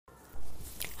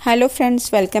Hello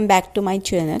friends, welcome back to my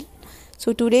channel.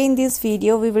 So today in this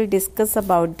video we will discuss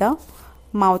about the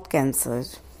mouth cancer.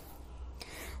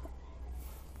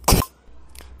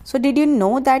 So did you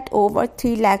know that over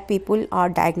 3 lakh people are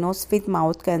diagnosed with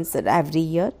mouth cancer every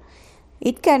year?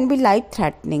 It can be life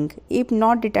threatening if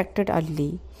not detected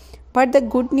early. But the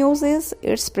good news is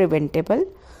it's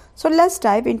preventable. So let's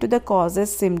dive into the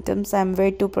causes, symptoms and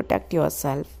way to protect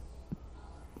yourself.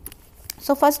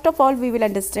 So first of all, we will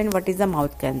understand what is the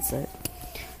mouth cancer.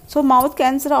 So mouth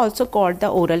cancer, also called the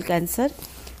oral cancer,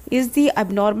 is the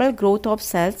abnormal growth of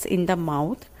cells in the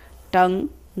mouth, tongue,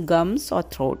 gums or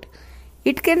throat.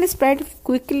 It can spread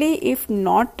quickly if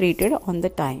not treated on the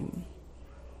time.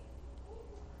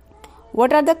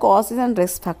 What are the causes and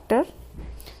risk factors?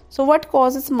 So what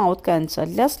causes mouth cancer?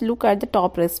 Let's look at the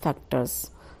top risk factors.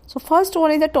 So first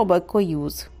one is the tobacco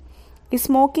use.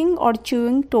 Smoking or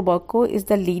chewing tobacco is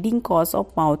the leading cause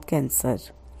of mouth cancer.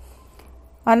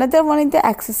 Another one is the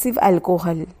excessive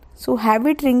alcohol. So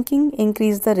heavy drinking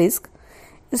increases the risk,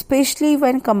 especially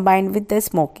when combined with the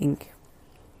smoking.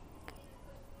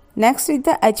 Next is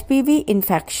the HPV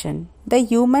infection. The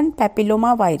human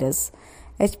papillomavirus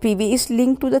HPV is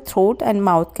linked to the throat and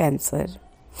mouth cancer.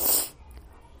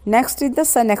 Next is the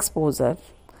sun exposure.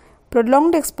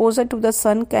 Prolonged exposure to the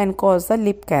sun can cause the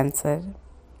lip cancer.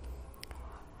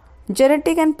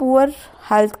 Genetic and poor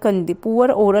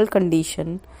oral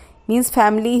condition means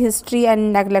family history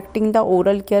and neglecting the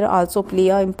oral care also play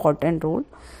an important role.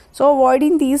 So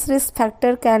avoiding these risk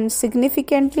factors can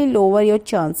significantly lower your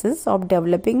chances of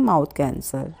developing mouth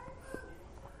cancer.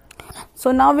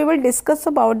 So now we will discuss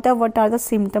about what are the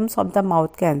symptoms of the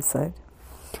mouth cancer.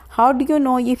 How do you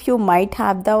know if you might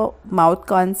have the mouth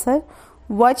cancer?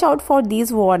 Watch out for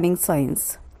these warning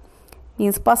signs.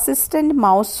 Means persistent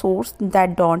mouth sores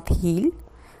that don't heal,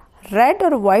 red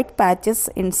or white patches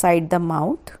inside the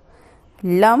mouth,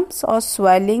 lumps or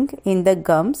swelling in the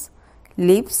gums,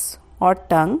 lips or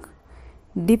tongue,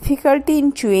 difficulty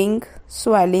in chewing,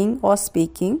 swallowing or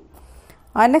speaking,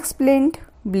 unexplained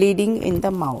bleeding in the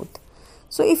mouth.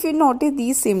 So if you notice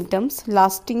these symptoms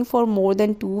lasting for more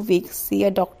than 2 weeks, see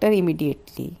a doctor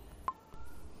immediately.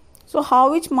 So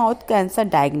how is mouth cancer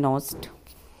diagnosed?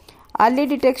 Early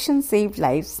detection saved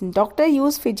lives. Doctor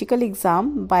use physical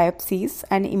exam, biopsies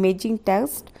and imaging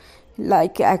tests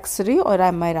like X-ray or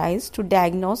MRIs to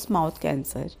diagnose mouth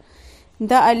cancer.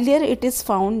 The earlier it is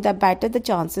found, the better the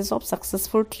chances of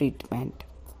successful treatment.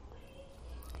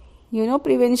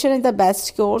 Prevention is the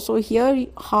best cure. So here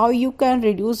how you can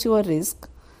reduce your risk.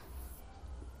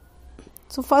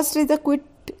 So first is the quit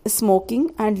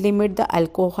smoking and limit the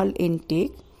alcohol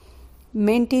intake.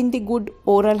 Maintain the good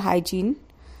oral hygiene.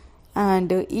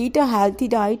 And eat a healthy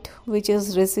diet which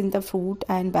is rich in the fruit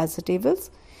and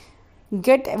vegetables.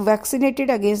 Get vaccinated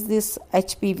against this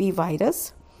HPV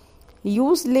virus.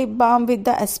 Use lip balm with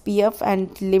the SPF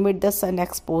and limit the sun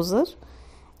exposure.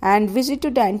 And visit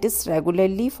to dentist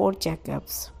regularly for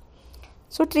checkups.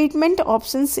 So treatment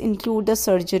options include the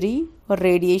surgery or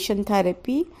radiation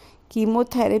therapy,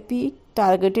 chemotherapy,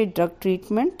 targeted drug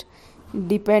treatment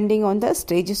depending on the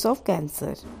stages of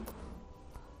cancer.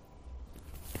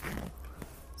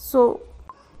 So,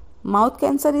 mouth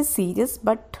cancer is serious,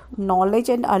 but knowledge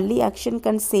and early action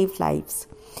can save lives.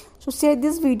 So, share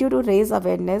this video to raise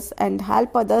awareness and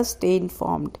help others stay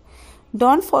informed.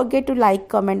 Don't forget to like,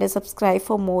 comment and subscribe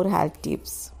for more health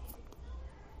tips.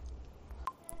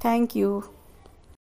 Thank you.